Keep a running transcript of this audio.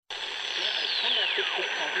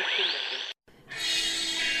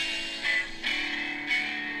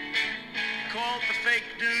Called the fake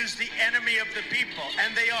news the enemy of the people,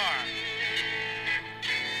 and they are.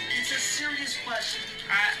 It's a serious question.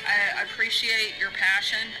 I appreciate your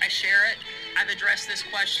passion. I share it. I've addressed this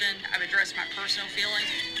question. I've addressed my personal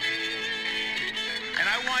feelings. And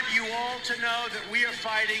I want you all to know that we are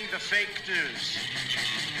fighting the fake news.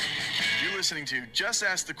 You're listening to Just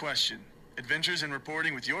Ask the Question, Adventures in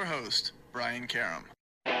Reporting with your host, Brian Karam.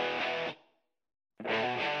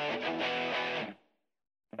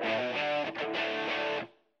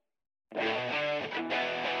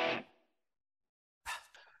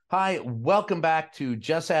 Hi, welcome back to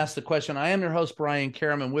Just Ask the Question. I am your host, Brian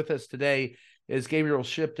Karam, and with us today is Gabriel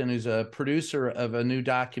Shipton, who's a producer of a new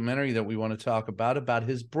documentary that we want to talk about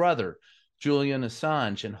his brother, Julian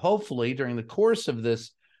Assange. And hopefully during the course of the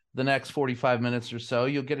next 45 minutes or so,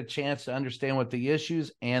 you'll get a chance to understand what the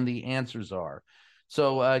issues and the answers are.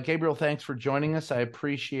 So, Gabriel, thanks for joining us. I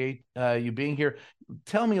appreciate you being here.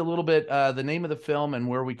 Tell me a little bit the name of the film and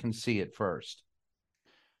where we can see it first.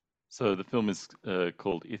 So the film is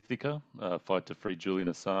called Ithaka, Fight to Free Julian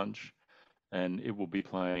Assange, and it will be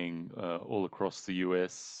playing all across the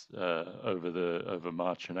US over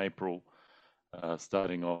March and April,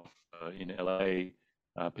 starting off in LA.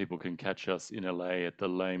 People can catch us in LA at the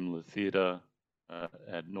Laimler Theatre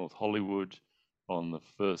at North Hollywood on the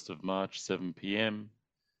 1st of March, 7 p.m.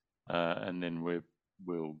 And then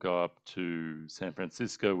we'll go up to San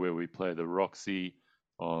Francisco where we play the Roxy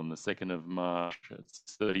on the 2nd of March at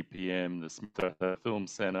 6:30 p.m., the Smith Film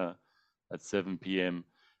Center at 7 p.m.,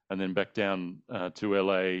 and then back down to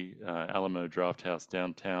LA, Alamo Drafthouse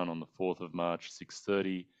downtown on the 4th of March,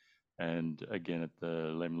 6:30, and again at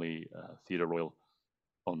the Laimler Theatre Royal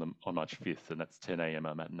on March 5th, and that's 10 a.m.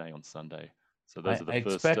 a matinee on Sunday. So those are the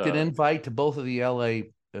first. I expect an invite to both of the LA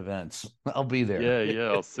events. I'll be there.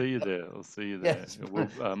 Yeah, I'll see you there. Yes.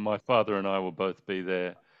 My father and I will both be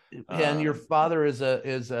there. And your father is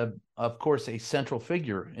of course a central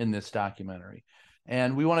figure in this documentary,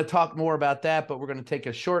 and we want to talk more about that, but we're going to take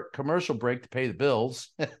a short commercial break to pay the bills,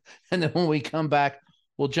 and then when we come back,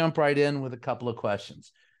 we'll jump right in with a couple of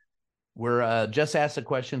questions. We're Just Ask the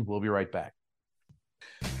Question. We'll be right back.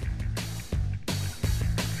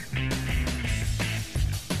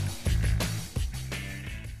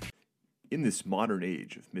 In this modern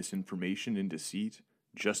age of misinformation and deceit,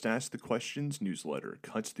 Just Ask the Questions newsletter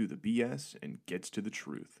cuts through the BS and gets to the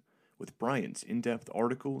truth, with Brian's in-depth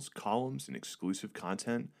articles, columns, and exclusive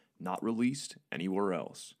content not released anywhere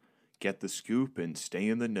else. Get the scoop and stay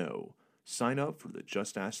in the know. Sign up for the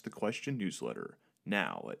Just Ask the Question newsletter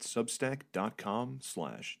now at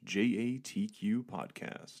substack.com/JATQ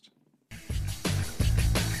podcast.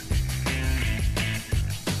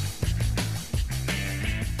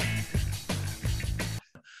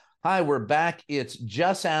 Hi, we're back. It's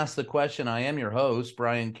Just Ask the Question. I am your host,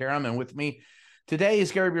 Brian Karam, and with me today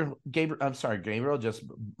is Gabriel, just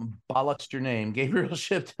bollocksed your name, Gabriel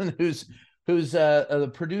Shipton, who's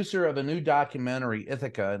the producer of a new documentary,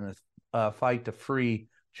 Ithaka, and the fight to free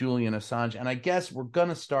Julian Assange. And I guess we're going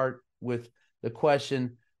to start with the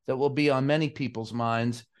question that will be on many people's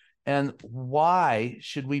minds, and why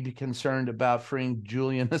should we be concerned about freeing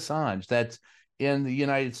Julian Assange? That's in the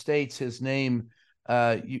United States, his name.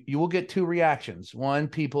 You will get two reactions. One,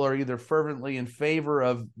 people are either fervently in favor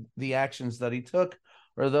of the actions that he took,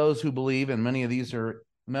 or those who believe, and many of these are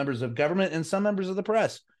members of government and some members of the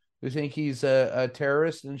press, who think he's a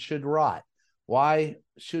terrorist and should rot. Why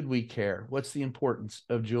should we care? What's the importance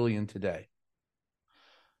of Julian today?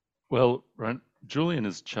 Well, right, Julian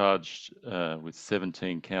is charged with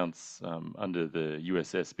 17 counts under the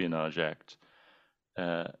U.S. Espionage Act,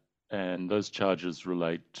 and those charges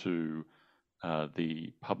relate to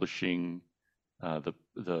the publishing, the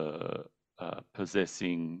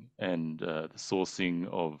possessing, and the sourcing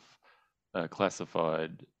of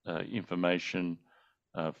classified information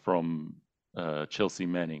from Chelsea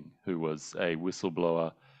Manning, who was a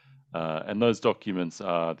whistleblower. And those documents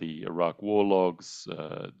are the Iraq war logs,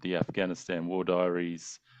 the Afghanistan war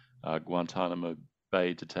diaries, Guantanamo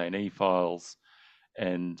Bay detainee files,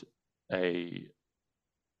 and a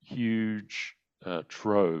huge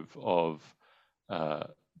trove of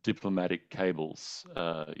diplomatic cables,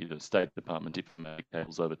 either State Department diplomatic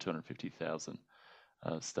cables, over 250,000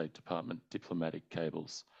 State Department diplomatic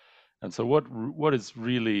cables. And so what is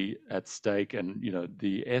really at stake, and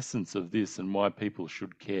the essence of this and why people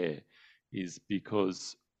should care, is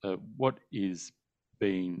because what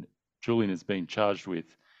Julian is being charged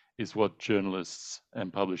with is what journalists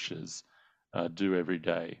and publishers do every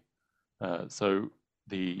day. So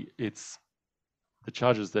the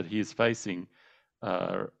charges that he is facing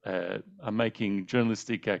are making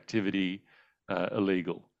journalistic activity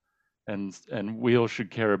illegal, and we all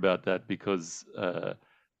should care about that because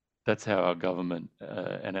that's how our government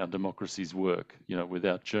and our democracies work.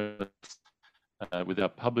 Without journalists,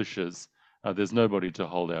 without publishers, there's nobody to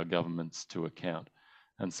hold our governments to account.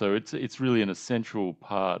 And so it's really an essential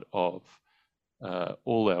part of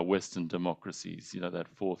all our Western democracies. That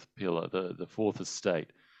fourth pillar, the fourth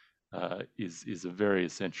estate, is a very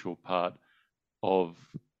essential part of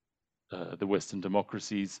the Western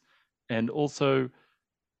democracies. And also,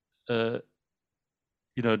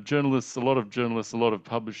 journalists, a lot of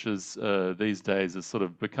publishers these days have sort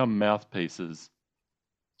of become mouthpieces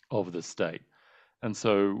of the state. And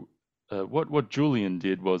so what Julian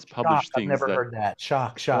did was publish I've things never that heard that.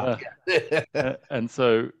 Shock. and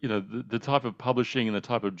so the type of publishing and the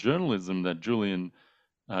type of journalism that Julian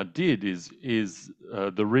did is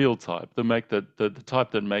the real type, the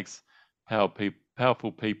type that makes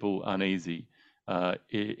powerful people uneasy.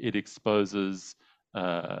 It exposes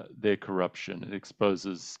their corruption. It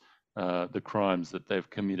exposes the crimes that they've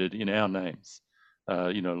committed in our names.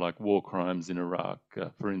 Like war crimes in Iraq,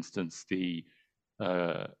 for instance, the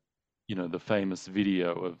famous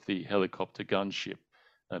video of the helicopter gunship,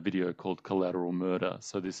 a video called Collateral Murder.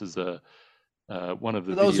 So this is one of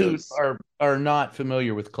the For those videos. who are not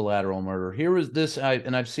familiar with Collateral Murder, here is this,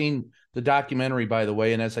 and I've seen the documentary, by the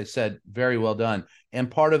way, and as I said, very well done.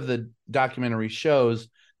 And part of the documentary shows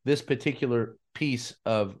this particular piece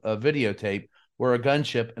of videotape where a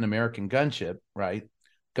gunship, an American gunship, right,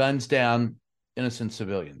 guns down innocent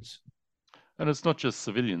civilians. And it's not just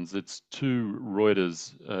civilians, it's two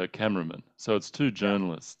Reuters cameramen. So it's two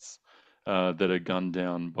journalists that are gunned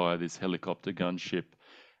down by this helicopter gunship.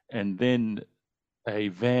 And then a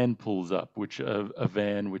van pulls up, a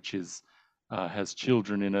van which has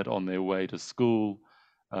children in it on their way to school.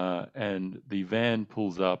 And the van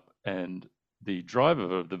pulls up and the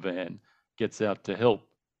driver of the van gets out to help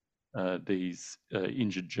these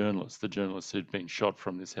injured journalists, the journalists who'd been shot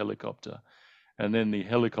from this helicopter. And then the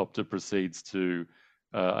helicopter proceeds to,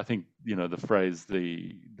 I think, the phrase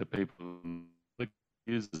the people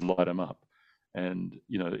use is light them up. And,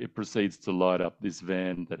 it proceeds to light up this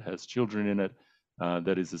van that has children in it,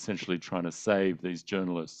 that is essentially trying to save these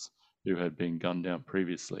journalists who had been gunned down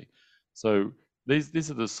previously. So these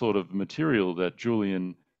are the sort of material that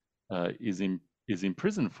Julian is in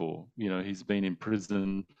prison for. He's been in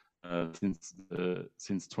prison since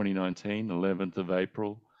 2019, 11th of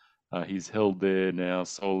April. He's held there now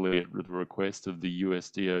solely at the request of the US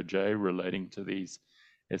DOJ relating to these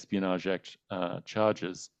Espionage Act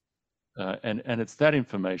charges. And it's that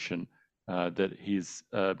information that he's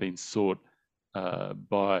been sought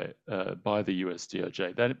by the US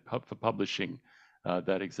DOJ for publishing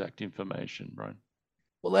that exact information, Brian.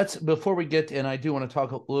 Well, let's, before we get to, and I do want to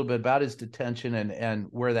talk a little bit about his detention and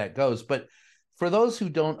where that goes. But for those who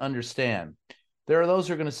don't understand, there are those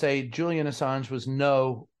who are going to say Julian Assange was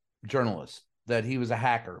no journalist, that he was a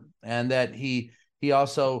hacker, and that he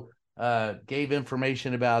also gave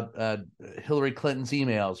information about Hillary Clinton's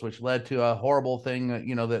emails, which led to a horrible thing,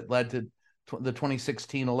 that led to the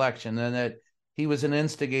 2016 election, and that he was an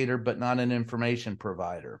instigator but not an information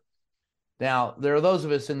provider. Now, there are those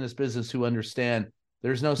of us in this business who understand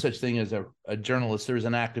there's no such thing as a journalist. There's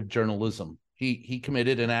an act of journalism. He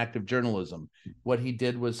committed an act of journalism. What he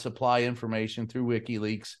did was supply information through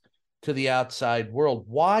WikiLeaks to the outside world.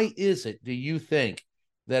 Why is it, do you think,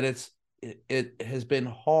 that it has been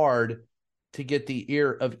hard to get the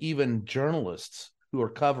ear of even journalists who are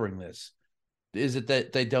covering this? Is it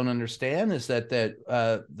that they don't understand? Is that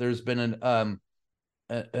there's been an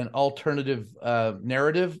alternative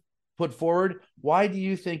narrative put forward? Why do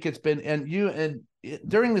you think it's been? And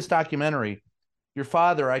during this documentary, your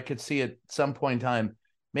father, I could see at some point in time,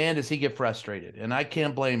 man, does he get frustrated? And I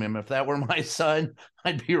can't blame him. If that were my son,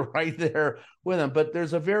 I'd be right there with him. But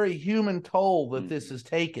there's a very human toll that this has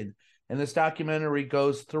taken. And this documentary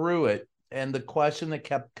goes through it. And the question that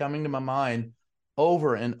kept coming to my mind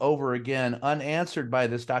over and over again, unanswered by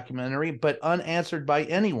this documentary, but unanswered by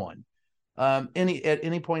anyone, at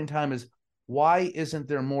any point in time, is why isn't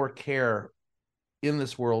there more care in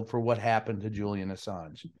this world for what happened to Julian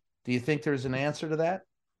Assange? Do you think there's an answer to that?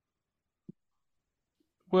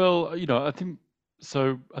 Well, I think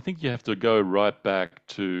so. I think you have to go right back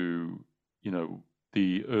to,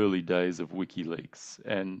 the early days of WikiLeaks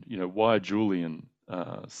and, why Julian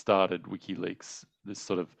started WikiLeaks. This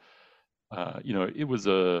sort of, it was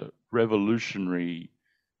a revolutionary,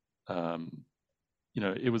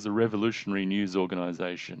 it was a revolutionary news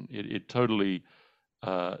organization. It totally,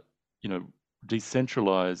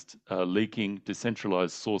 decentralized leaking,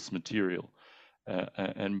 decentralized source material.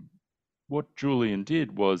 And what Julian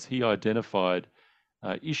did was he identified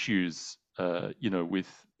issues,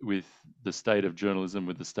 with the state of journalism,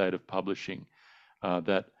 with the state of publishing,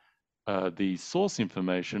 that the source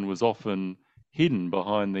information was often hidden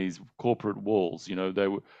behind these corporate walls.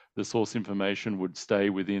 The source information would stay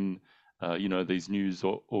within, these news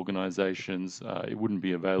organizations. It wouldn't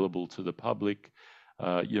be available to the public.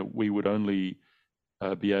 We would only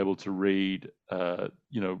be able to read,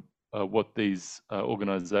 what these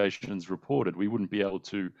organizations reported. We wouldn't be able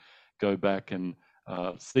to go back and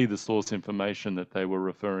see the source information that they were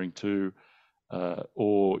referring to,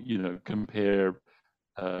 or compare,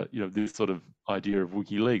 this sort of idea of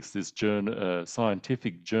WikiLeaks, this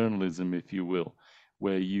scientific journalism, if you will,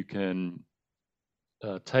 where you can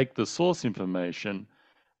take the source information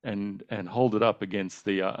and hold it up against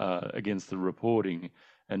the reporting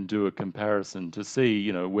and do a comparison to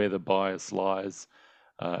see where the bias lies,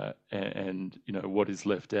 and what is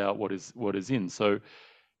left out, what is in. So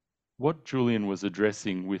what Julian was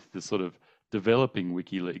addressing with the sort of developing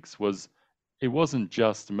WikiLeaks was, it wasn't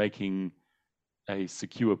just making a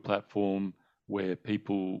secure platform where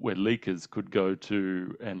leakers could go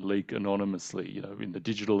to and leak anonymously. In the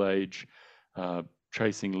digital age,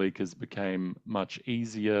 tracing leakers became much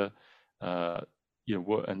easier. And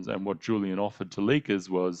what Julian offered to leakers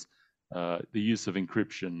was the use of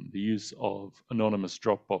encryption, the use of anonymous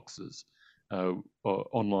drop boxes, or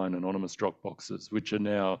online anonymous drop boxes, which are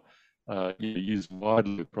now used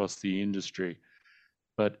widely across the industry.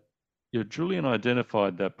 But Julian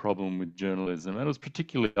identified that problem with journalism, and it was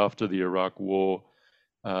particularly after the Iraq War,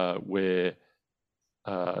 where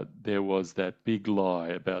there was that big lie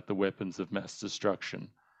about the weapons of mass destruction.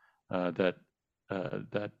 That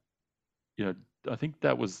I think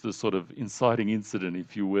that was the sort of inciting incident,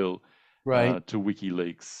 if you will, Right. to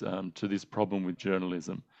WikiLeaks, to this problem with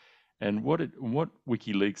journalism. And what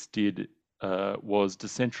WikiLeaks did was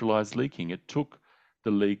decentralized leaking. It took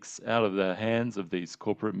the leaks out of the hands of these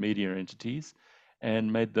corporate media entities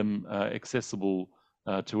and made them accessible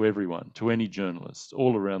to everyone, to any journalist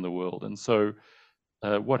all around the world. And so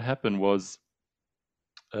what happened was,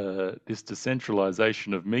 this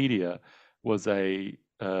decentralization of media was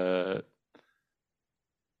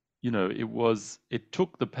it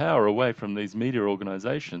took the power away from these media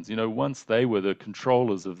organizations. Once they were the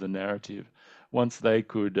controllers of the narrative, once they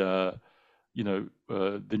could, the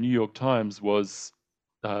New York Times was,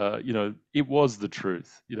 it was the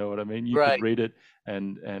truth. You know what I mean? You could Right. read it,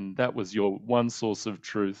 and that was your one source of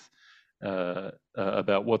truth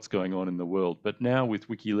about what's going on in the world. But now with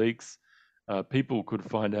WikiLeaks, people could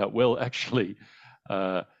find out, well, actually,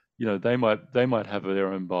 they might have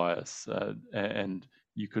their own bias, and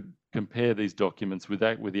you could compare these documents with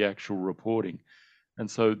the actual reporting.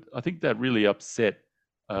 And so I think that really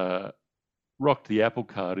rocked the apple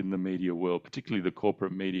cart in the media world, particularly the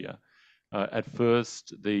corporate media. At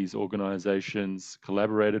first, these organizations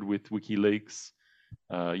collaborated with WikiLeaks.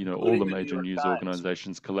 All Including the the New major York news Times.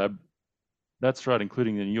 organizations That's right,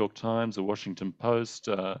 including the New York Times, the Washington Post,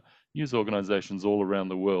 news organizations all around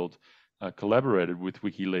the world collaborated with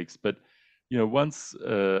WikiLeaks. But once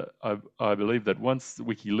I believe that once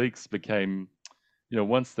WikiLeaks became,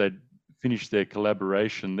 once they'd finished their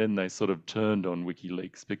collaboration, then they sort of turned on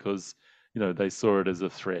WikiLeaks because they saw it as a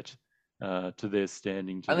threat to their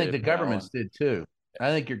standing, to I think their the power. governments did too.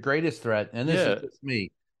 I think your greatest threat, and this Yeah. is just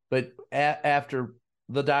me, but after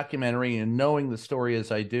the documentary and knowing the story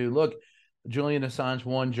as I do, look, Julian Assange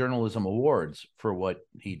won journalism awards for what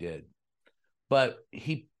he did, but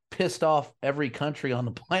he pissed off every country on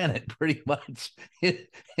the planet pretty much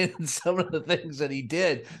in some of the things that he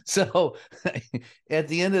did. So at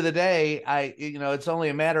the end of the day, it's only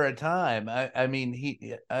a matter of time. I mean,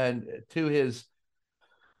 he, and to his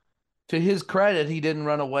credit, he didn't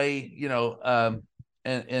run away,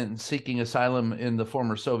 and seeking asylum in the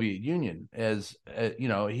former Soviet Union. As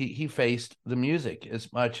he faced the music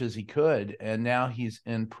as much as he could, and now he's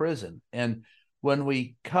in prison. And when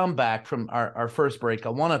we come back from our first break, I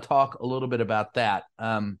want to talk a little bit about that,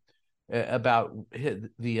 about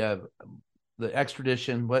the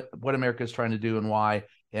extradition, what America is trying to do and why,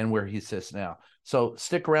 and where he sits now. So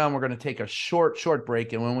stick around. We're going to take a short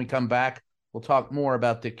break, and when we come back, we'll talk more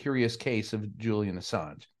about the curious case of Julian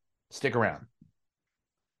Assange. Stick around.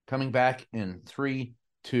 Coming back in 3,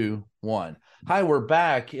 2, 1. Hi, we're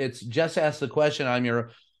back. It's Just Ask the Question. I'm your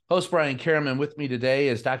host, Brian Karaman. With me today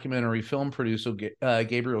is documentary film producer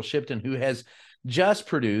Gabriel Shipton, who has just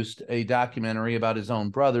produced a documentary about his own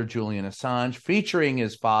brother, Julian Assange, featuring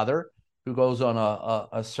his father, who goes on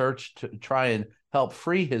a search to try and help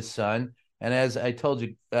free his son. And as I told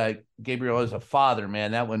you, Gabriel, as a father,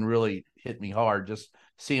 man, that one really hit me hard, just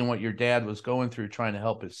seeing what your dad was going through trying to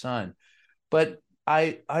help his son. But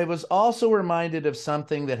I was also reminded of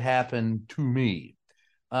something that happened to me.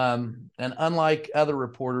 And unlike other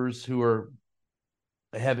reporters who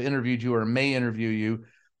have interviewed you or may interview you,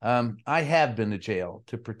 I have been to jail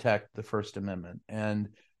to protect the First Amendment. And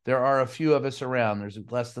there are a few of us around. There's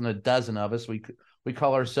less than a dozen of us. We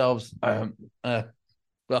call ourselves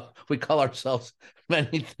well, we call ourselves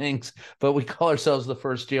many things, but we call ourselves the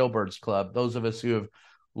First Jailbirds Club. Those of us who have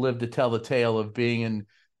lived to tell the tale of being in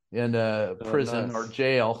prison nice. or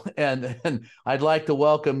jail. And I'd like to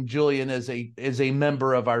welcome Julian as a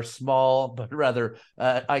member of our small but rather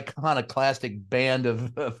iconoclastic band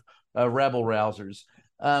of rebel rousers.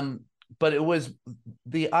 But it was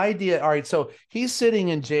the idea. All right, so he's sitting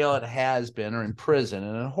in jail at has-been, or in prison,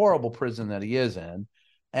 in a horrible prison that he is in,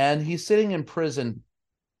 and he's sitting in prison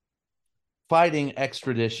fighting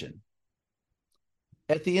extradition.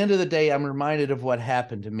 At the end of the day, I'm reminded of what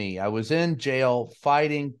happened to me. I was in jail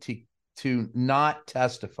fighting to not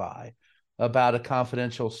testify about a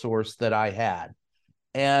confidential source that I had.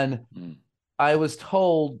 And I was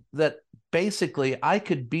told that basically I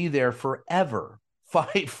could be there forever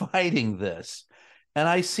fighting this. And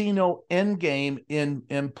I see no end game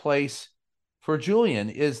in place for Julian.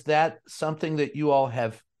 Is that something that you all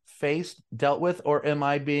have faced, dealt with, or am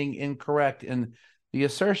I being incorrect in the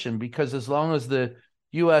assertion? Because as long as the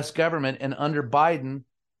U.S. government and under Biden,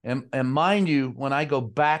 and mind you, when I go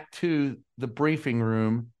back to the briefing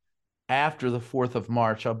room after the 4th of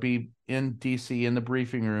March, I'll be in D.C. in the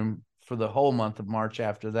briefing room for the whole month of March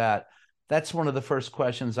after that. That's one of the first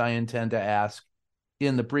questions I intend to ask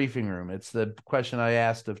in the briefing room. It's the question I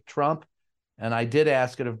asked of Trump, and I did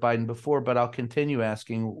ask it of Biden before, but I'll continue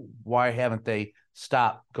asking, why haven't they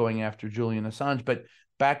stopped going after Julian Assange? But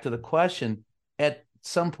back to the question, at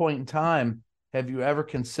some point in time, have you ever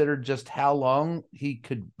considered just how long he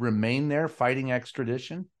could remain there fighting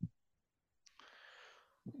extradition?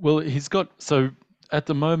 Well, at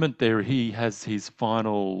the moment he has his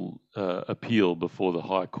final appeal before the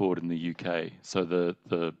High Court in the UK. So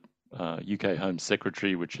the UK Home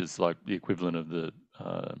Secretary, which is like the equivalent of the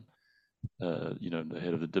the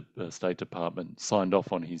head of the State Department, signed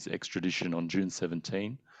off on his extradition on June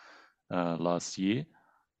 17 last year.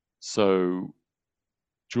 So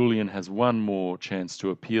Julian has one more chance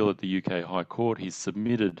to appeal at the UK High Court. He's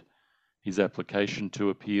submitted his application to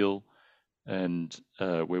appeal, and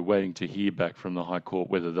we're waiting to hear back from the High Court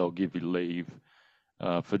whether they'll give you leave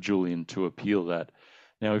for Julian to appeal that.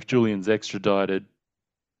 Now, if Julian's extradited,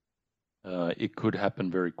 it could happen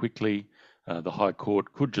very quickly. The High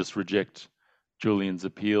Court could just reject Julian's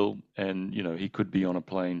appeal, and he could be on a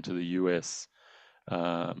plane to the US,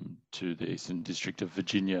 to the Eastern District of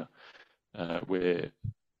Virginia, where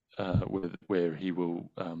he will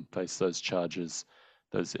face those charges,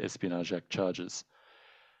 those Espionage Act charges.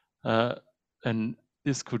 And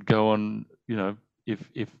this could go on,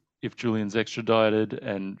 if Julian's extradited,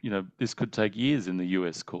 and this could take years in the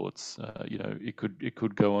US courts. It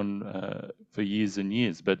could go on for years and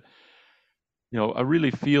years. But I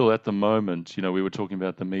really feel at the moment, we were talking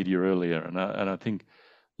about the media earlier, and I think,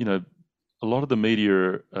 a lot of the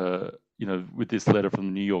media, with this letter from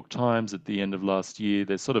the New York Times at the end of last year,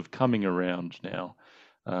 they're sort of coming around now.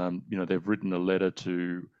 They've written a letter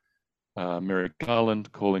to Merrick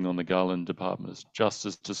Garland, calling on the Garland Department of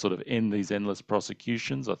Justice to sort of end these endless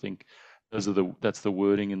prosecutions. I think that's the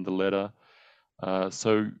wording in the letter.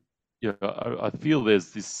 So I feel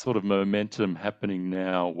there's this sort of momentum happening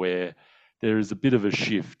now where there is a bit of a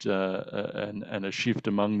shift and a shift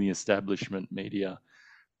among the establishment media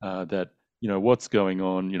that what's going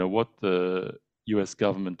on, what the US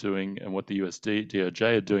government doing and what the US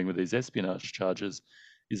DOJ are doing with these espionage charges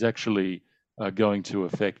is actually going to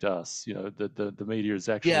affect us. The media is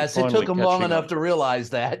actually yes, it took him long enough to realize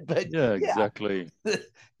that. But yeah, exactly.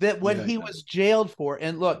 that what he was jailed for.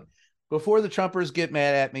 And look, before the Trumpers get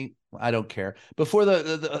mad at me, I don't care. Before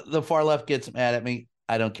the far left gets mad at me,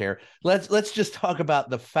 I don't care. Let's just talk about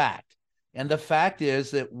the fact. And the fact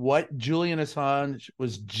is that what Julian Assange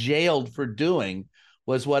was jailed for doing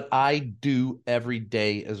was what I do every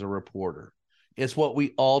day as a reporter. It's what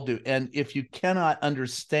we all do. And if you cannot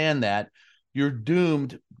understand that, you're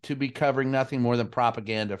doomed to be covering nothing more than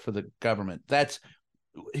propaganda for the government. That's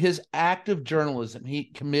his act of journalism. He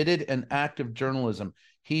committed an act of journalism.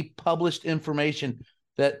 He published information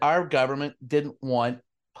that our government didn't want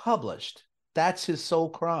published. That's his sole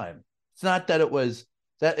crime. It's not that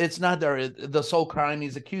it's not the sole crime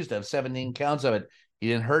he's accused of, 17 counts of it. He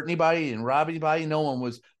didn't hurt anybody, he didn't rob anybody. No one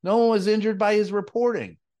was injured by his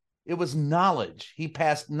reporting. it was knowledge. He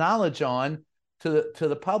passed knowledge on to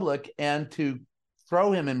the public, and to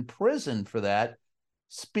throw him in prison for that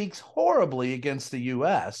speaks horribly against the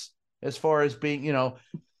U.S. as far as being,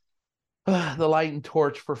 the light and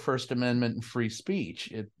torch for First Amendment and free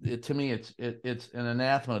speech. It to me, it's an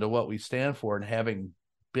anathema to what we stand for. And having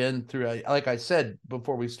been through, like I said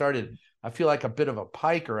before we started, I feel like a bit of a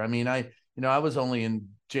piker. I mean, I was only in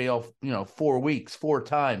jail, 4 weeks, 4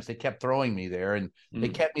 times. They kept throwing me there, and they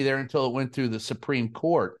kept me there until it went through the Supreme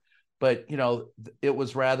Court. But it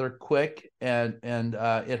was rather quick, and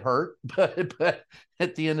it hurt. But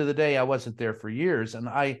at the end of the day, I wasn't there for years, and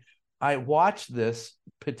I watched this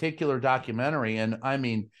particular documentary, and I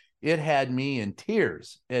mean, it had me in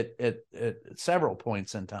tears at several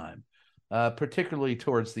points in time, particularly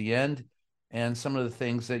towards the end, and some of the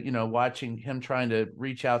things that, watching him trying to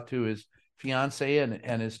reach out to his fiance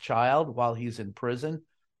and his child while he's in prison.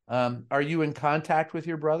 Are you in contact with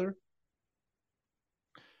your brother?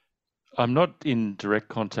 I'm not in direct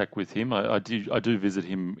contact with him. I do visit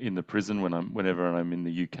him in the prison whenever I'm in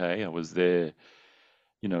the UK. I was there,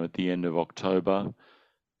 at the end of October.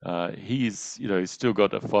 He's still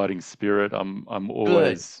got a fighting spirit. I'm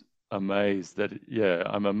always amazed that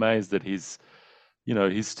he's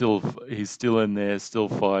still in there, still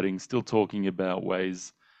fighting, still talking about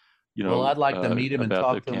ways, Well, I'd like to meet him and about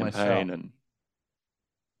talk the to him campaign. myself. And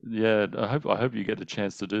yeah, I hope you get a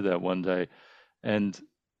chance to do that one day. And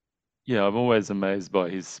yeah, I'm always amazed by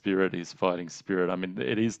his spirit, his fighting spirit. I mean,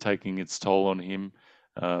 it is taking its toll on him.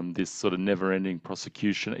 This sort of never-ending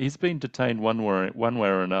prosecution. He's been detained one way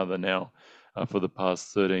or another now for the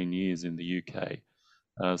past 13 years in the UK.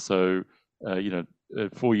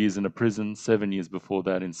 4 years in a prison, 7 years before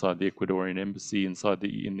that inside the Ecuadorian embassy in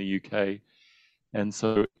the UK. And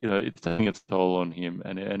so, it's taking its toll on him,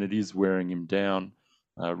 and it is wearing him down.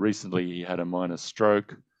 Recently, he had a minor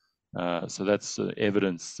stroke. So that's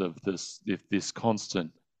evidence of this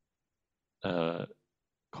constant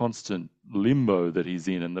limbo that he's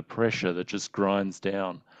in, and the pressure that just grinds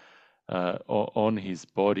down on his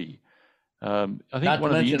body. I think Not to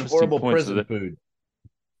one of the mention interesting horrible points prison food.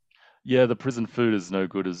 Yeah, the prison food is no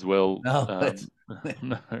good as well. No,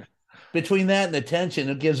 No. between that and the tension,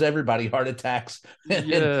 it gives everybody heart attacks and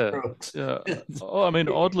Yeah, strokes. yeah. Oh, I mean,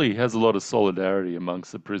 oddly, he has a lot of solidarity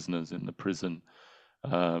amongst the prisoners in the prison.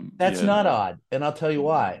 That's Yeah, not odd, and I'll tell you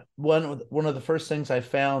why. One of the first things I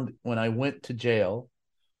found when I went to jail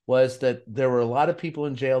was that there were a lot of people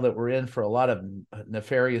in jail that were in for a lot of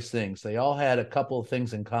nefarious things. They all had a couple of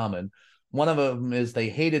things in common. One of them is they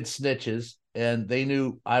hated snitches, and they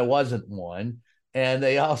knew I wasn't one. And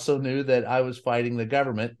they also knew that I was fighting the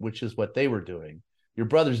government, which is what they were doing. Your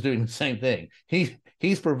brother's doing the same thing.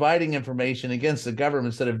 He's providing information against the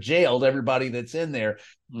governments that have jailed everybody that's in there.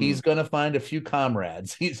 He's going to find a few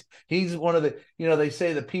comrades. He's one of the, they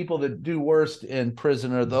say the people that do worst in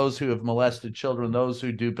prison are those who have molested children. Those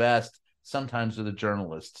who do best sometimes are the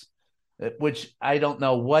journalists, which I don't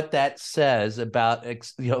know what that says about,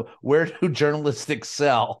 where do journalists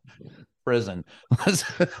excel? Prison. That's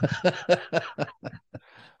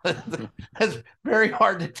very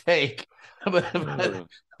hard to take. Well,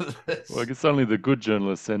 I guess only the good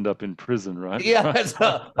journalists end up in prison, right? Yeah, that's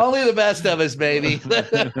only the best of us, baby.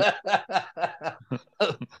 The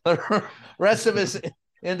rest of us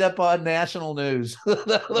end up on national news.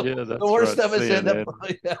 The worst right. of us end up.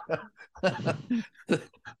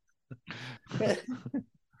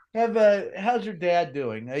 How's your dad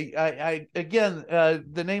doing? Again,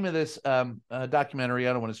 the name of this documentary,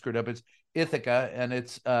 I don't want to screw it up. It's Ithaka, and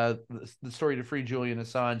it's the story to free Julian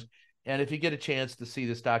Assange. And if you get a chance to see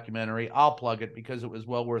this documentary, I'll plug it because it was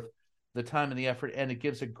well worth the time and the effort, and it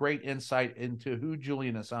gives a great insight into who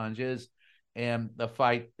Julian Assange is and the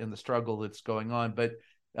fight and the struggle that's going on. But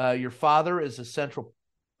your father is a central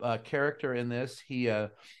character in this. He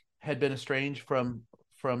had been estranged from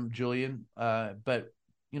Julian, but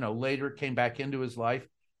later came back into his life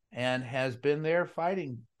and has been there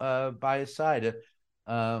fighting by his side.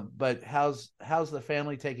 But how's the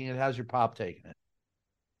family taking it? How's your pop taking it?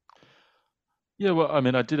 Yeah, well, I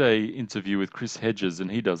mean, I did a interview with Chris Hedges, and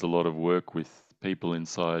he does a lot of work with people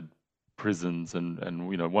inside prisons. And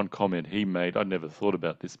one comment he made, I'd never thought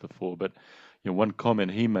about this before, but one comment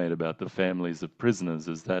he made about the families of prisoners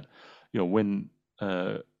is that when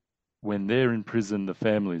they're in prison, the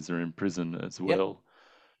families are in prison as well.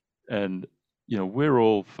 Yep. And we're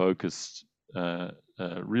all focused,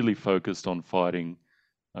 really focused on fighting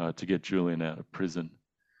to get Julian out of prison.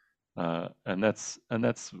 And that's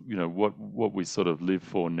what we sort of live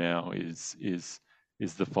for now is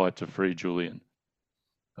the fight to free Julian.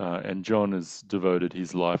 and John has devoted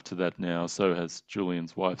his life to that now. So has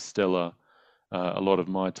Julian's wife, Stella. A lot of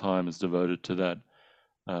my time is devoted to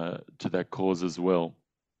that cause as well.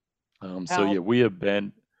 So How yeah, we are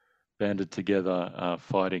banded together,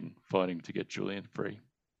 fighting to get Julian free.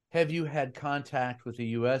 have you had contact with the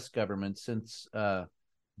U.S. government since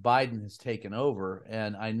Biden has taken over?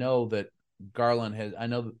 And I know that I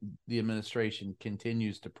know the administration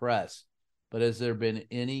continues to press, but has there been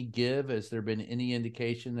any give? Has there been any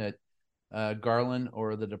indication that Garland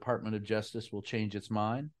or the Department of Justice will change its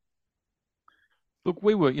mind? Look,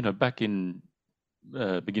 we were, back in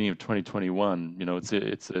beginning of 2021.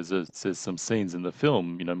 It says some scenes in the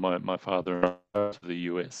film. My father and I went to the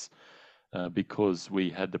US because we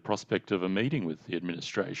had the prospect of a meeting with the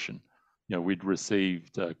administration. We'd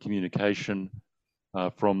received communication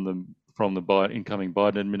from the incoming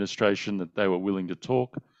Biden administration that they were willing to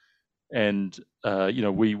talk, and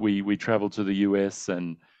we traveled to the US,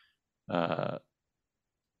 and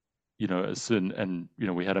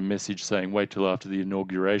we had a message saying wait till after the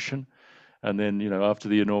inauguration. And then, after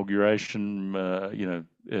the inauguration,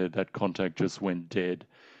 that contact just went dead.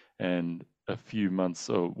 And a few months,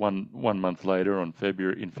 or one month later, in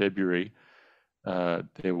February,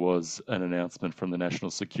 there was an announcement from the National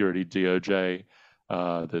Security DOJ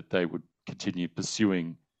that they would continue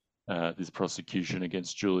pursuing this prosecution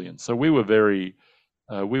against Julian. So we were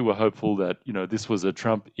hopeful that this was a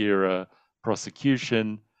Trump era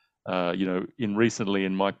prosecution. Recently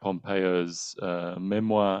in Mike Pompeo's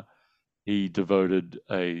memoir, he devoted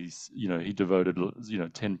 10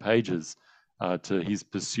 pages to his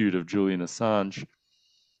pursuit of Julian Assange.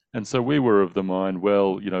 And so we were of the mind,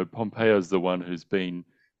 well, Pompeo's the one who's been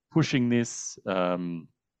pushing this.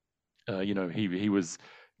 He was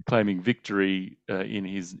claiming victory in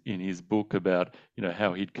his book about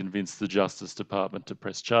how he'd convinced the Justice Department to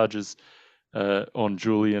press charges on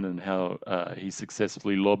Julian, and how he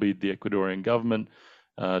successfully lobbied the Ecuadorian government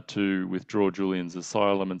to withdraw Julian's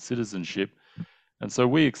asylum and citizenship. And so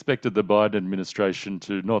we expected the Biden administration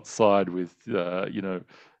to not side with, the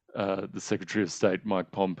Secretary of State,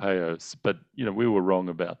 Mike Pompeo, but, we were wrong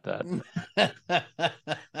about that.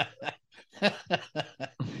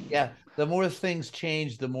 Yeah, the more things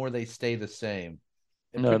change, the more they stay the same.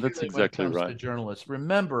 And no, that's exactly when it comes right. to journalists.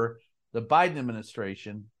 Remember, the Biden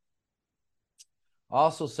administration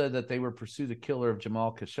also said that they would pursue the killer of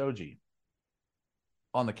Jamal Khashoggi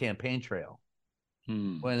on the campaign trail.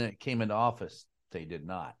 When it came into office, they did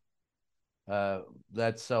not.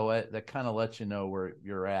 That kind of lets you know where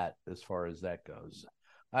you're at as far as that goes.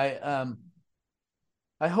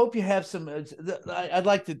 I hope you have some. I'd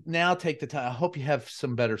like to now take the time. I hope you have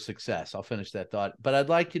some better success. I'll finish that thought, but I'd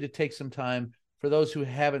like you to take some time for those who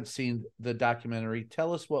haven't seen the documentary.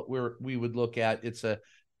 Tell us what we would look at. It's a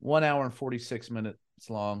 1 hour and 46 minutes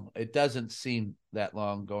long. It doesn't seem that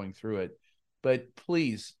long going through it, but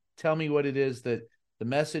please tell me what it is, that the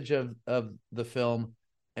message of the film,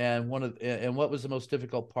 and what was the most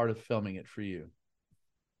difficult part of filming it for you?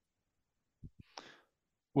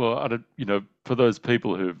 Well, for those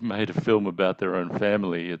people who've made a film about their own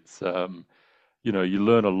family, it's you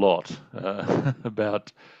learn a lot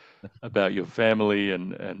about your family,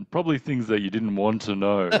 and probably things that you didn't want to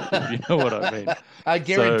know, if you know what I mean. I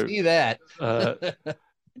guarantee that.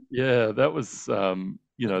 Yeah, that was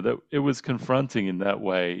that it was confronting in that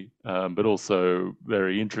way, but also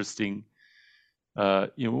very interesting.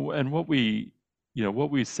 And what we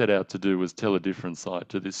set out to do was tell a different side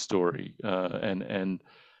to this story, and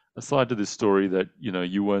a side to this story that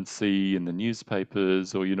you won't see in the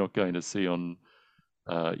newspapers, or you're not going to see on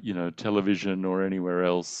television or anywhere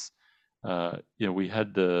else. We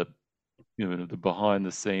had the behind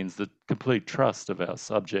the scenes, the complete trust of our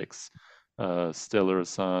subjects, Stella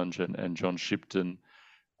Assange and John Shipton,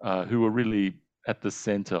 who were really at the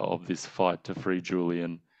center of this fight to free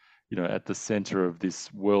Julian. At the center of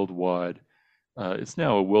this worldwide. It's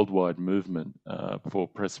now a worldwide movement for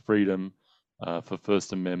press freedom, for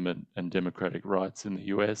First Amendment and democratic rights in the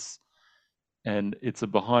US, and it's a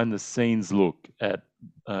behind-the-scenes look at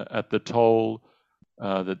the toll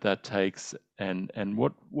that takes, and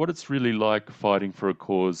what it's really like fighting for a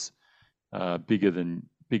cause bigger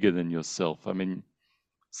than yourself. I mean,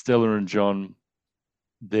 Stella and John,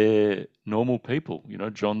 they're normal people.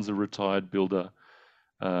 John's a retired builder.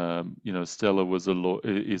 Stella is a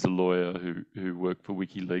lawyer who worked for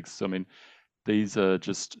WikiLeaks. I mean, these are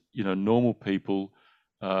just normal people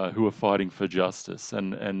who are fighting for justice,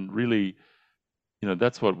 and really,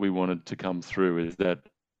 that's what we wanted to come through, is that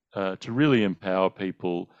to really empower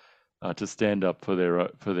people to stand up for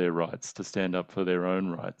their rights, to stand up for their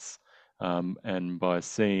own rights, and by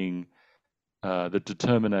seeing the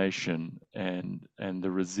determination and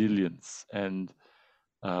the resilience and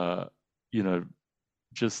you know,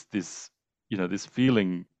 just this, this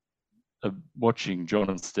feeling of watching John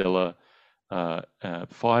and Stella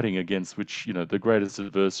fighting against which, the greatest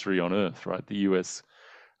adversary on earth, right? The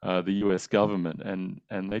US government,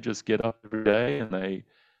 and they just get up every day and they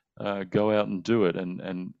go out and do it.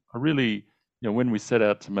 And I really, when we set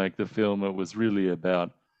out to make the film, it was really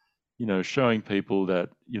about, showing people that,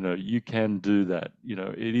 you can do that.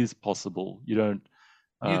 It is possible. You don't.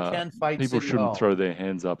 You can fight People City shouldn't Hall. throw their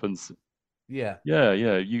hands up and Yeah.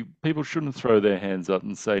 yeah. People shouldn't throw their hands up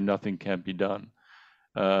and say nothing can be done,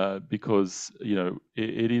 because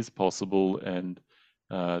it is possible. And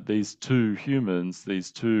these two humans,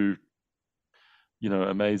 these two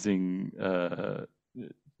amazing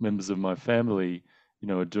members of my family,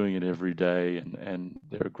 are doing it every day, and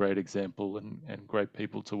they're a great example and great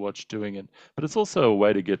people to watch doing it. But it's also a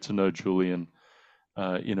way to get to know Julian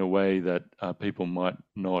in a way that people might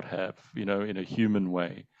not have, in a human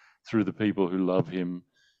way, through the people who love him.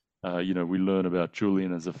 We learn about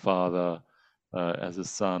Julian as a father, as a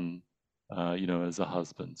son, as a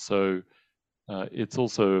husband. So it's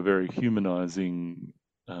also a very humanizing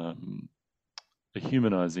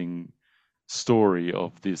story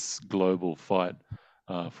of this global fight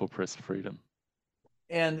for press freedom.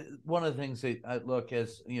 And one of the things that I look,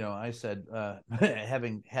 as I said,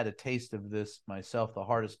 having had a taste of this myself, the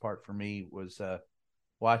hardest part for me was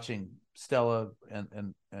watching Stella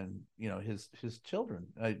and his children,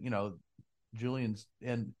 Julian's,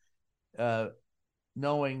 and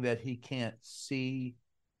knowing that he can't see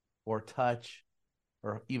or touch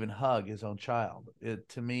or even hug his own child. It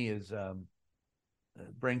to me is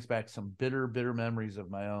brings back some bitter memories of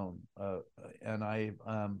my own, and I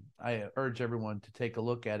urge everyone to take a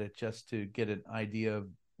look at it just to get an idea of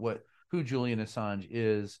who Julian Assange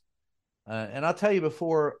is. And I'll tell you,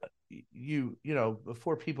 before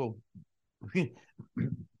before people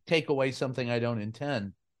take away something I don't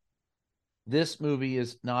intend, this movie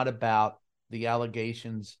is not about the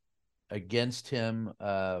allegations against him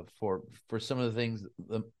for some of the things,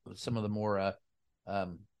 some of the more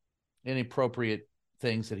inappropriate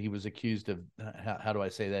things that he was accused of, how do I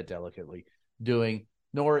say that delicately, doing,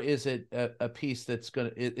 nor is it a piece that's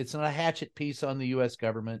it's not a hatchet piece on the U.S.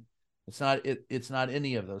 government. It's not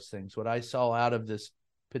any of those things. What I saw out of this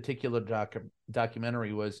particular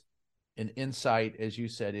documentary was an insight, as you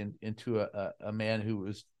said, into a man who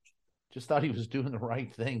was just thought he was doing the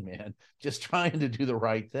right thing, man, just trying to do the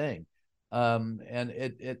right thing. And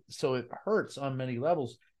so it hurts on many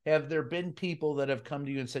levels. Have there been people that have come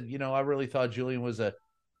to you and said, I really thought Julian was a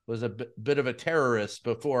bit of a terrorist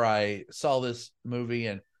before I saw this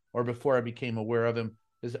movie, or before I became aware of him?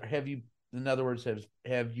 In other words,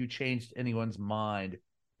 have you changed anyone's mind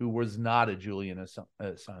who was not a Julian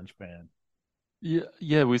Assange fan?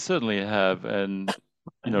 Yeah, we certainly have, and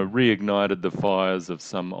reignited the fires of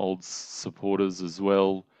some old supporters as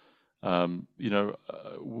well. I've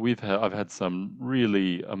had some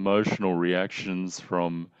really emotional reactions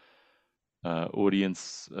from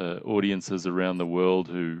audiences around the world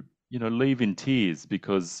who leave in tears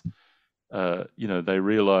because they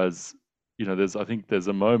realize I think there's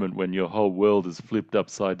a moment when your whole world is flipped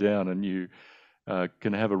upside down, and you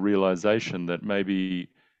can have a realization that maybe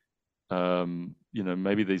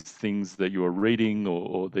maybe these things that you were reading,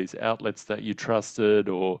 or these outlets that you trusted,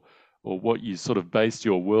 or what you sort of based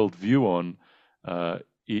your worldview on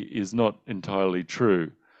is not entirely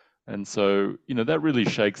true. And so, that really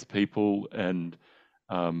shakes people. And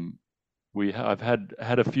I've had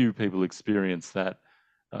a few people experience that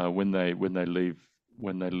when they leave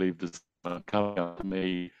this, coming up to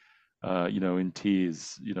me, in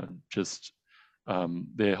tears, just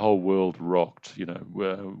their whole world rocked,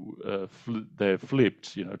 they're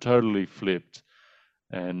flipped, totally flipped.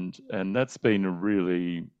 And that's been a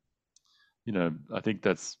really, I think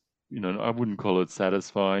that's, I wouldn't call it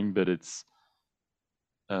satisfying, but it's,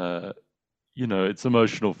 it's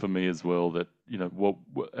emotional for me as well, that, what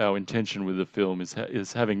our intention with the film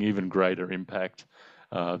is having even greater impact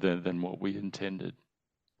than what we intended.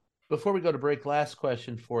 Before we go to break, last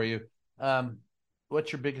question for you.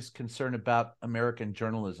 What's your biggest concern about American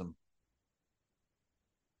journalism?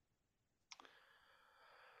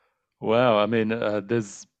 Wow. I mean,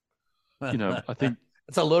 there's, I think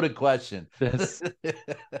it's a loaded question. There's,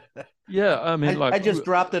 yeah, I mean, I just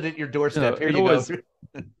dropped it at your doorstep. Here you always, go.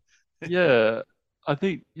 Yeah, I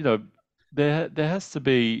think, there has to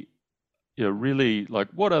be, really, like,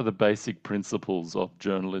 what are the basic principles of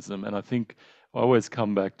journalism? And I think I always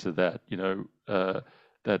come back to that,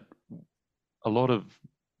 that a lot of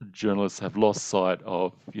journalists have lost sight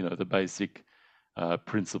of, the basic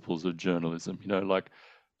principles of journalism. Like,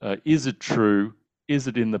 is it true? Is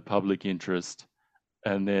it in the public interest?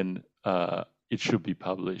 And then it should be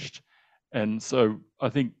published. And so I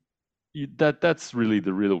think that's really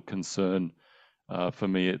the real concern for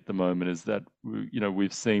me at the moment, is that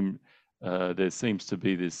we've seen there seems to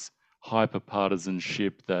be this hyper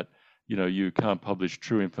partisanship that you can't publish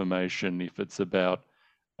true information if it's about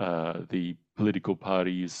the political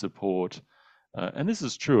party you support, and this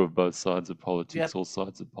is true of both sides of politics, Yep. all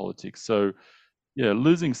sides of politics. So yeah,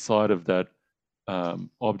 losing sight of that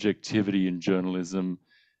objectivity in journalism,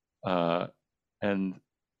 and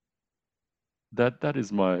that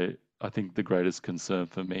is I think the greatest concern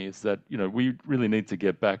for me, is that we really need to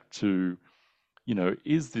get back to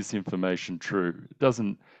is this information true?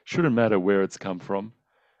 It shouldn't matter where it's come from.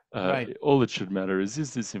 Right. All it should matter is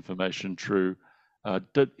this information true?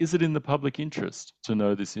 Is it in the public interest to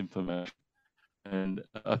know this information? And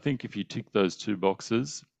I think if you tick those two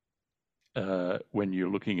boxes, when you're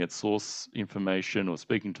looking at source information or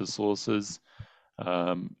speaking to sources,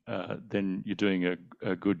 then you're doing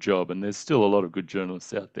a good job. And there's still a lot of good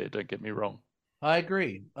journalists out there, don't get me wrong. I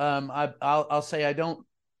agree. I'll say I don't,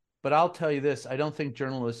 but I'll tell you this: I don't think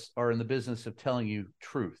journalists are in the business of telling you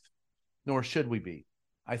truth, nor should we be.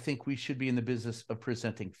 I think we should be in the business of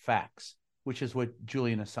presenting facts, which is what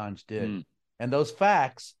Julian Assange did. And those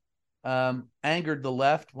facts angered the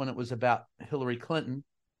left when it was about Hillary Clinton,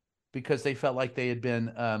 because they felt like they had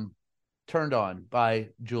been turned on by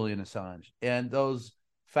Julian Assange. And those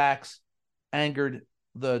facts angered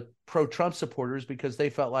the pro-Trump supporters because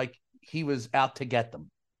they felt like he was out to get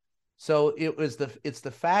them. So it's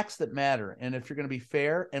the facts that matter. And if you're going to be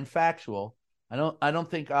fair and factual, I don't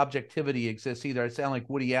think objectivity exists either. I sound like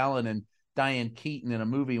Woody Allen and Diane Keaton in a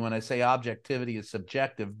movie when I say objectivity is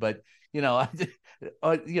subjective, but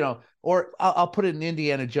or I'll put it in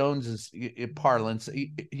Indiana Jones's parlance.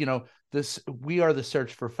 We are the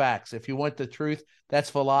search for facts. If you want the truth, that's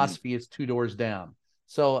philosophy. It's two doors down.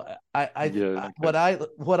 So what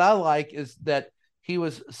I like is that he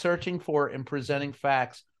was searching for and presenting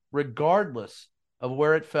facts regardless of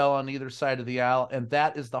where it fell on either side of the aisle, and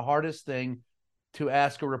that is the hardest thing to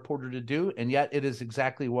ask a reporter to do, and yet it is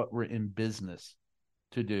exactly what we're in business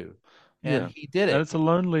to do. And he did it. And it's a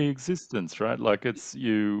lonely existence, right? Like, it's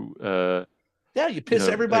you. You piss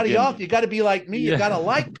everybody off. You got to be like me. You got to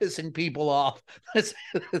like pissing people off. That's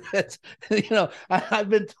I've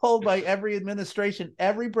been told by every administration,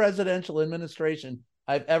 every presidential administration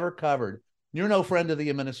I've ever covered, you're no friend of the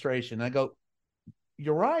administration. I go,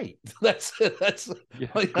 you're right. That's good.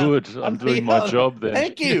 I'm doing my job then.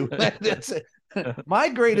 Thank you. That's it. My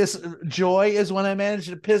greatest joy is when I manage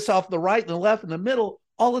to piss off the right and the left and the middle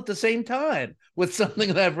all at the same time with something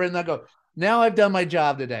that I've written. I go, now I've done my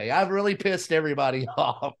job today. I've really pissed everybody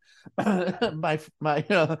off. I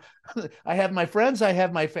have my friends, I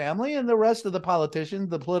have my family, and the rest of the politicians,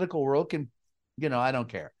 the political world can, I don't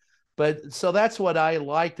care. But so that's what I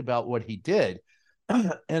liked about what he did.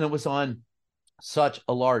 And it was on such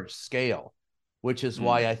a large scale, which is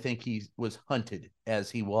why I think he was hunted as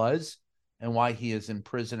he was, and why he is in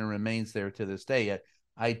prison and remains there to this day.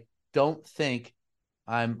 I don't think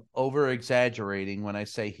I'm over exaggerating when I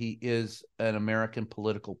say he is an American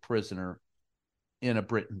political prisoner in a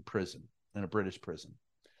British prison.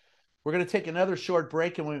 We're going to take another short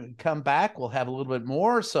break, and when we come back, we'll have a little bit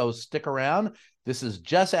more. So stick around. This is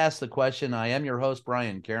Just Ask the Question. I am your host,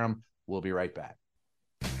 Brian Karam. We'll be right back.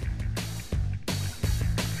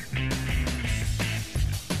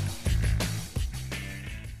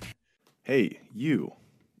 Hey, you.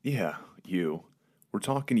 Yeah, you. We're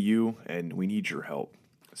talking to you, and we need your help.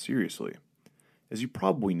 Seriously. As you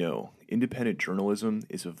probably know, independent journalism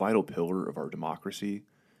is a vital pillar of our democracy.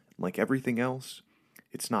 Like everything else,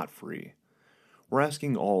 it's not free. We're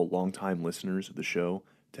asking all longtime listeners of the show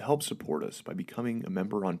to help support us by becoming a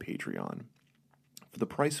member on Patreon. For the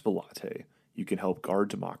price of a latte, you can help guard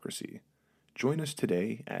democracy. Join us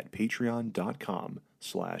today at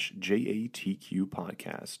patreon.com/JATQ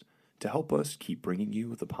podcast to help us keep bringing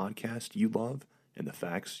you the podcast you love and the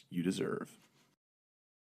facts you deserve.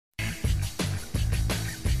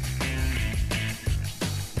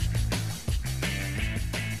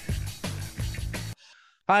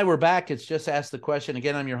 Hi, we're back. It's Just Ask the Question.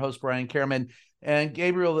 Again, I'm your host, Brian Karam. And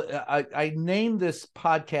Gabriel, I named this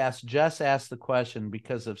podcast Just Ask the Question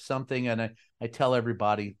because of something, and I tell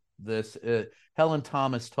everybody this. Helen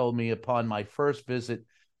Thomas told me upon my first visit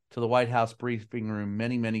to the White House briefing room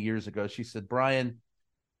many, many years ago. She said, Brian,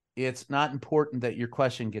 it's not important that your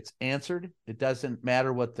question gets answered. It doesn't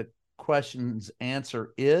matter what the question's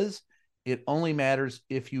answer is. It only matters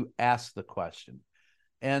if you ask the question.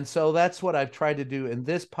 And so that's what I've tried to do in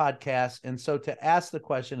this podcast. And so to ask the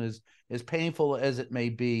question is, as painful as it may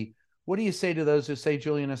be, what do you say to those who say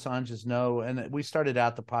Julian Assange is no? And we started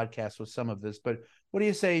out the podcast with some of this, but what do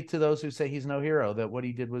you say to those who say he's no hero? That what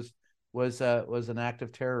he did was an act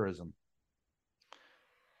of terrorism?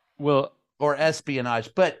 Well, or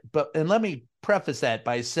espionage. But and let me preface that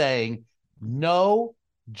by saying no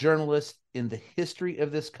journalist in the history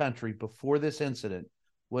of this country before this incident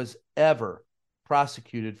was ever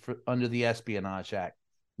prosecuted under the Espionage Act.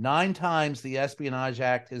 9 times the Espionage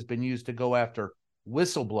Act has been used to go after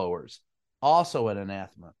whistleblowers, also an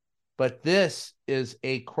anathema. But this is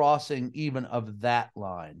a crossing even of that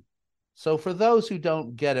line. So for those who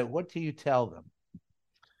don't get it, what do you tell them?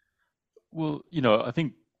 Well, I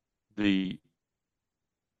think the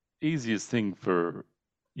easiest thing for,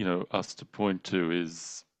 us to point to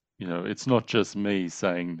is, it's not just me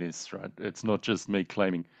saying this, right? It's not just me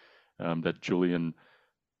claiming that Julian,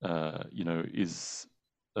 is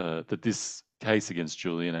that this case against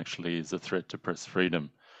Julian actually is a threat to press freedom.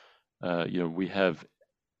 We have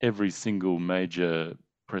every single major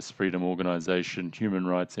press freedom organization, human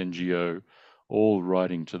rights NGO, all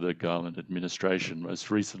writing to the Garland administration. Most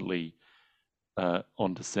recently,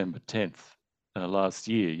 on December 10th last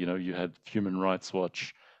year, you had Human Rights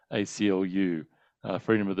Watch, ACLU,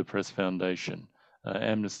 Freedom of the Press Foundation,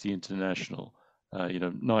 Amnesty International,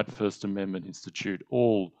 Knight First Amendment Institute,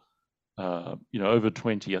 all, over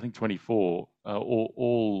 20, I think 24,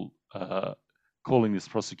 all calling this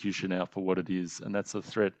prosecution out for what it is, and that's a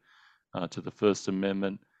threat to the First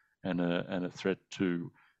Amendment and a threat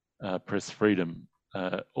to press freedom.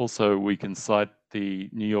 Also, we can cite the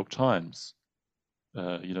New York Times,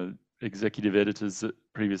 executive editors,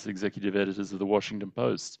 previous executive editors of the Washington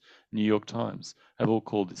Post, New York Times, have all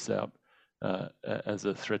called this out as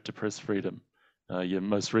a threat to press freedom.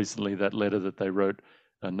 Most recently, that letter that they wrote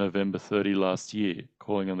November 30 last year,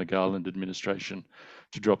 calling on the Garland administration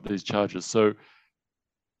to drop these charges. So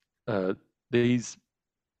these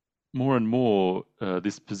more and more,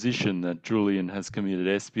 this position that Julian has committed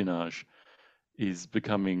espionage is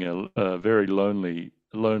becoming a very lonely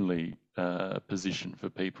position for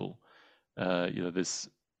people.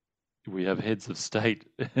 We have heads of state,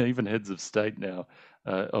 even heads of state now,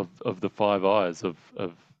 of the Five Eyes of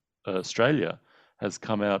Australia, has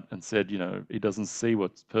come out and said, he doesn't see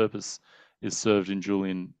what purpose is served in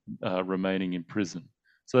Julian remaining in prison.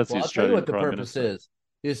 So that's the I'll tell you Australian what the Prime purpose Minister.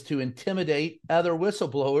 is to intimidate other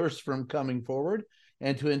whistleblowers from coming forward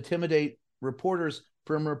and to intimidate reporters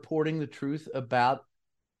from reporting the truth about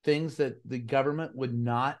things that the government would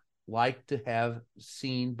not like to have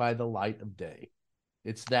seen by the light of day.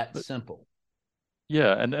 It's that simple.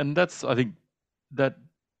 Yeah, and that's, I think that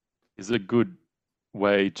is a good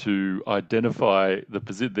way to identify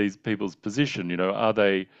these people's position. Are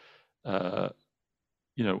they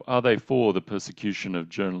are they for the persecution of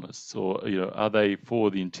journalists, or are they for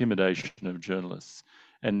the intimidation of journalists?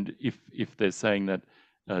 And if they're saying that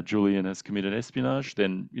Julian has committed espionage,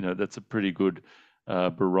 then that's a pretty good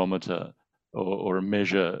barometer or a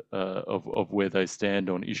measure of where they stand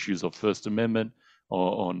on issues of First Amendment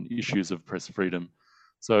or on issues of press freedom.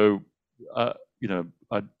 So I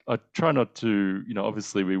try not to,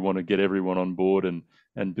 obviously we want to get everyone on board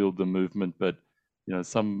and build the movement, but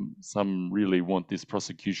some really want this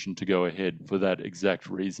prosecution to go ahead for that exact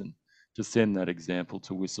reason, to send that example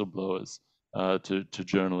to whistleblowers, to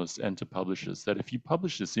journalists and to publishers, that if you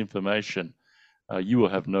publish this information, you will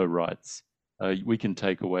have no rights. We can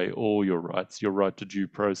take away all your rights, your right to due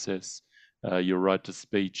process, your right to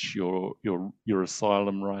speech, your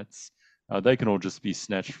asylum rights. They can all just be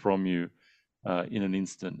snatched from you in an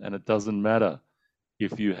instant. And it doesn't matter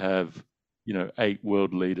if you have, 8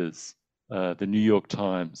 world leaders, the New York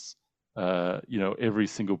Times, every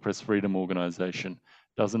single press freedom organization.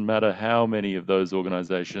 Doesn't matter how many of those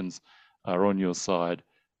organizations are on your side.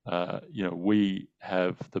 We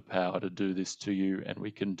have the power to do this to you, and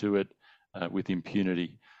we can do it with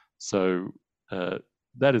impunity. So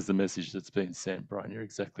that is the message that's being sent, Brian. You're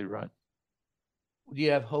exactly right. Do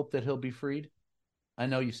you have hope that he'll be freed? I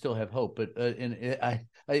know you still have hope, but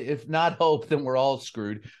if not hope, then we're all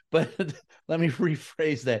screwed. But let me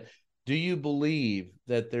rephrase that. Do you believe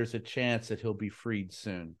that there's a chance that he'll be freed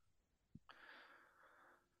soon?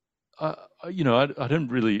 I don't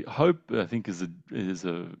really hope. I think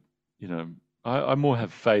I more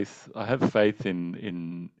have faith. I have faith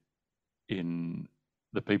in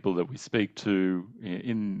the people that we speak to,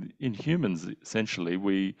 in humans.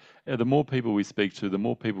 Essentially, the more people we speak to, the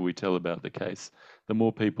more people we tell about the case, the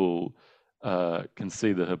more people can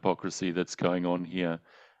see the hypocrisy that's going on here.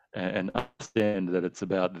 and understand that it's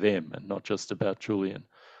about them and not just about Julian.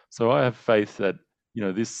 So I have faith that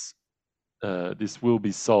this will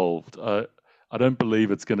be solved. I don't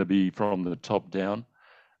believe it's going to be from the top down.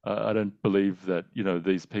 I don't believe that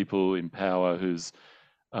these people in power whose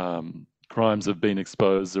crimes have been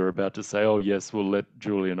exposed are about to say, "Oh yes, we'll let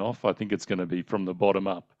Julian off." I think it's going to be from the bottom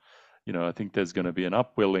up. I think there's going to be an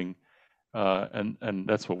upwelling, and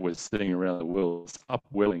that's what we're seeing around the world: it's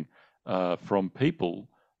upwelling from people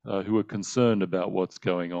who are concerned about what's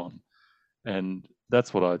going on, and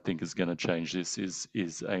that's what I think is going to change this.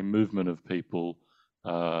 Is a movement of people,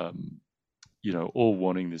 all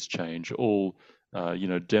wanting this change, all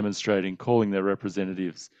demonstrating, calling their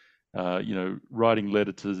representatives, writing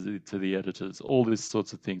letter to the editors, all these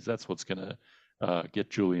sorts of things. That's what's going to get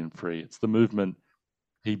Julian free. It's the movement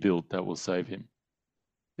he built that will save him.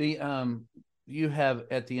 You have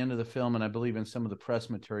at the end of the film, and I believe in some of the press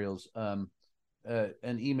materials, an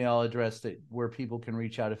email address where people can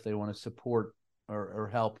reach out if they want to support or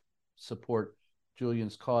help support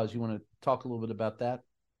Julian's cause. You want to talk a little bit about that?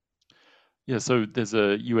 Yeah, so there's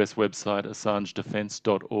a US website,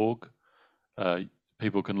 AssangeDefense.org.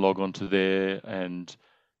 People can log on to there, and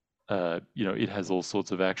it has all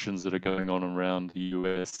sorts of actions that are going on around the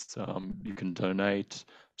US. You can donate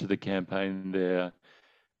to the campaign there.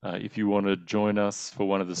 If you want to join us for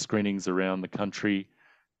one of the screenings around the country,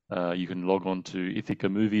 you can log on to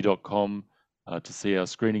ithakamovie.com to see our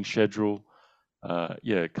screening schedule.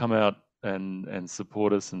 Come out and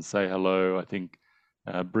support us and say hello. I think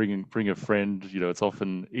bring a friend. It's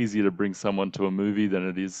often easier to bring someone to a movie than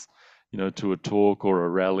it is, to a talk or a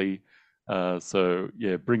rally. So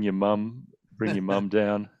bring your mum. Bring your mum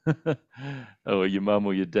down, or your mum,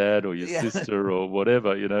 or your dad, or your sister, or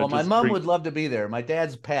whatever. Well, my mum would love to be there. My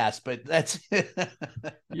dad's passed, but that's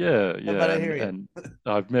yeah. But I hear you. And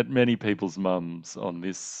I've met many people's mums on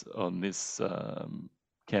this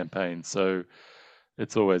campaign, so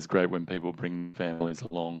it's always great when people bring families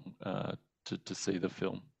along to see the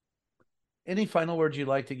film. Any final words you'd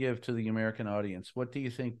like to give to the American audience? What do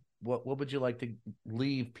you think? What would you like to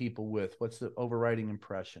leave people with? What's the overriding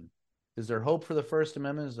impression? Is there hope for the First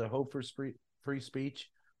Amendment? Is there hope for free speech?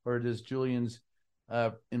 Or does Julian's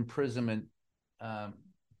imprisonment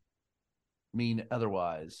mean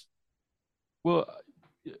otherwise? Well,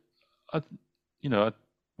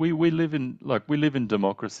 we live in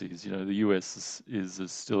democracies. The US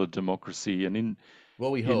is still a democracy, and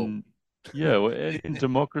we hope. In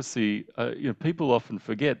democracy, people often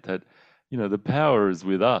forget that the power is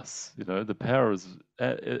with us. The power is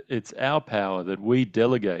it's our power that we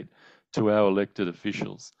delegate to our elected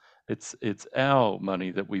officials. It's our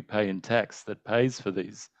money that we pay in tax that pays for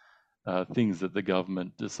these things that the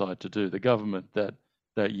government decide to do. The government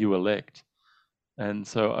that you elect. And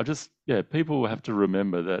so people have to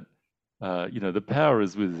remember that the power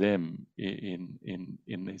is with them in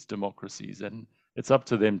these democracies, and it's up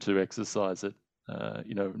to them to exercise it.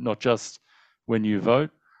 Not just when you vote,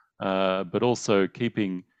 but also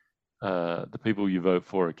keeping the people you vote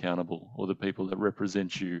for accountable, or the people that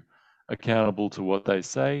represent you accountable to what they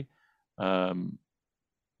say, and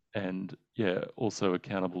also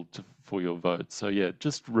accountable for your vote. So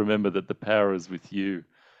just remember that the power is with you.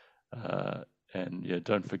 And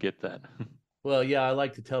don't forget that. Well, I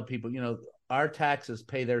like to tell people, our taxes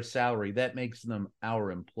pay their salary. That makes them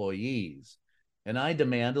our employees. And I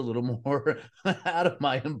demand a little more out of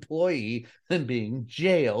my employee than being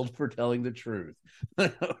jailed for telling the truth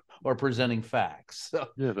or presenting facts. So,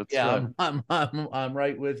 that's right. I'm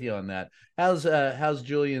right with you on that. How's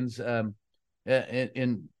Julian's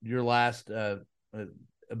in your last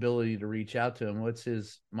ability to reach out to him? What's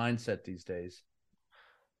his mindset these days?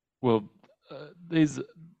 Well,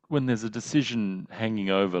 when there's a decision hanging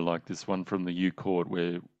over like this one from the U Court,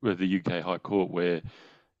 where the UK High Court, where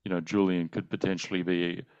Julian could potentially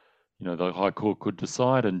be, the High Court could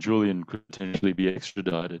decide, and Julian could potentially be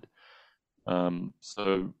extradited.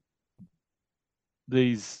 So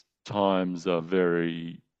these times are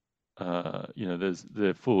very,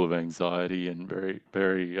 they're full of anxiety and very,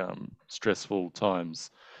 very stressful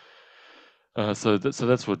times. So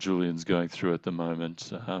that's what Julian's going through at the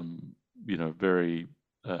moment. Very,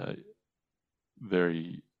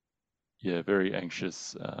 very, very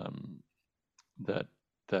anxious that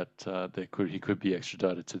he could be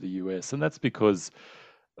extradited to the US, and that's because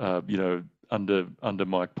under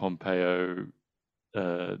Mike Pompeo,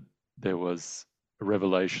 there was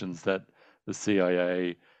revelations that the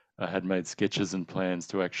CIA had made sketches and plans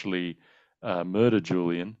to actually murder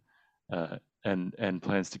Julian. And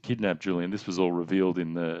plans to kidnap Julian. This was all revealed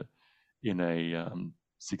in a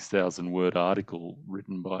 6,000 word article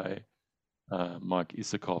written by Mike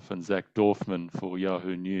Isikoff and Zach Dorfman for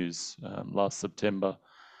Yahoo News last September.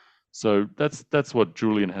 So that's what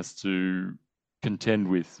Julian has to contend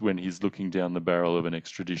with when he's looking down the barrel of an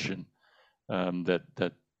extradition.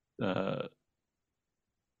 That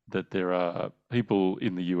there are people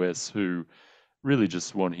in the US who really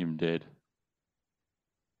just want him dead.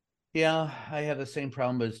 Yeah, I have the same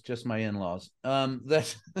problem, but it's just my in-laws.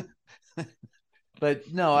 That's,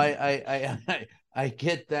 but no, I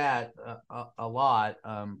get that a lot.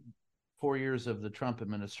 4 years of the Trump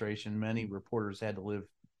administration, many reporters had to live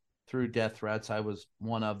through death threats. I was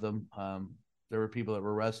one of them. There were people that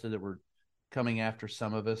were arrested that were coming after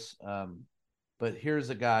some of us. But here's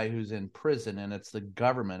a guy who's in prison, and it's the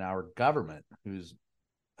government, our government, who's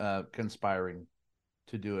conspiring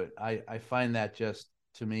to do it. I find that just,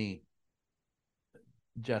 to me,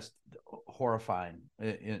 just horrifying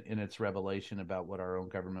in its revelation about what our own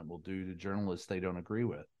government will do to journalists they don't agree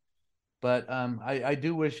with. But I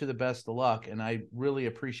do wish you the best of luck, and I really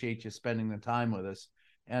appreciate you spending the time with us.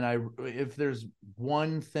 And if there's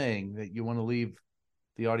one thing that you want to leave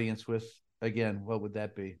the audience with, again, what would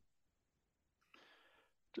that be?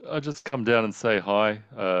 I just come down and say hi.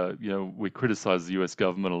 We criticize the US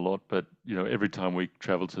government a lot, but every time we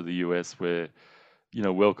travel to the US, we're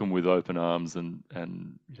welcome with open arms and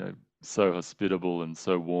so hospitable and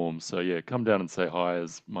so warm. So yeah, come down and say hi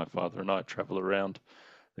as my father and I travel around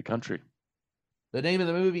the country. The name of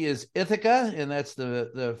the movie is Ithaka, and that's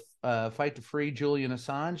the fight to free Julian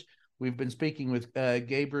Assange. We've been speaking with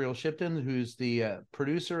Gabriel Shipton, who's the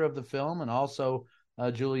producer of the film and also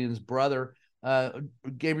Julian's brother.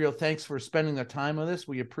 Gabriel, thanks for spending the time with us.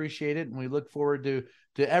 We appreciate it, and we look forward to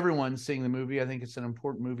everyone seeing the movie. I think it's an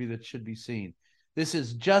important movie that should be seen. This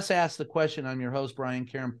is Just Ask the Question. I'm your host, Brian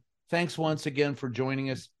Karam. Thanks once again for joining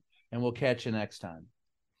us, and we'll catch you next time.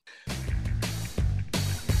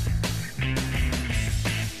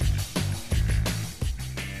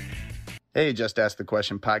 Hey, Just Ask the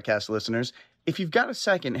Question podcast listeners. If you've got a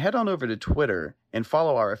second, head on over to Twitter and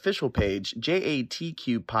follow our official page,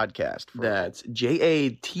 JATQ Podcast. That's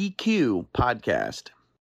JATQ Podcast.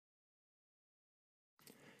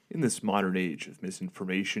 In this modern age of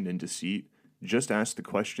misinformation and deceit, Just Ask the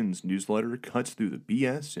Questions newsletter cuts through the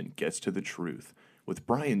BS and gets to the truth, with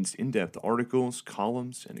Brian's in-depth articles,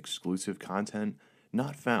 columns, and exclusive content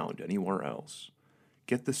not found anywhere else.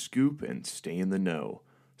 Get the scoop and stay in the know.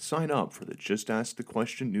 Sign up for the Just Ask the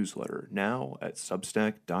Question newsletter now at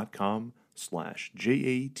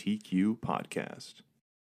substack.com/JATQ podcast.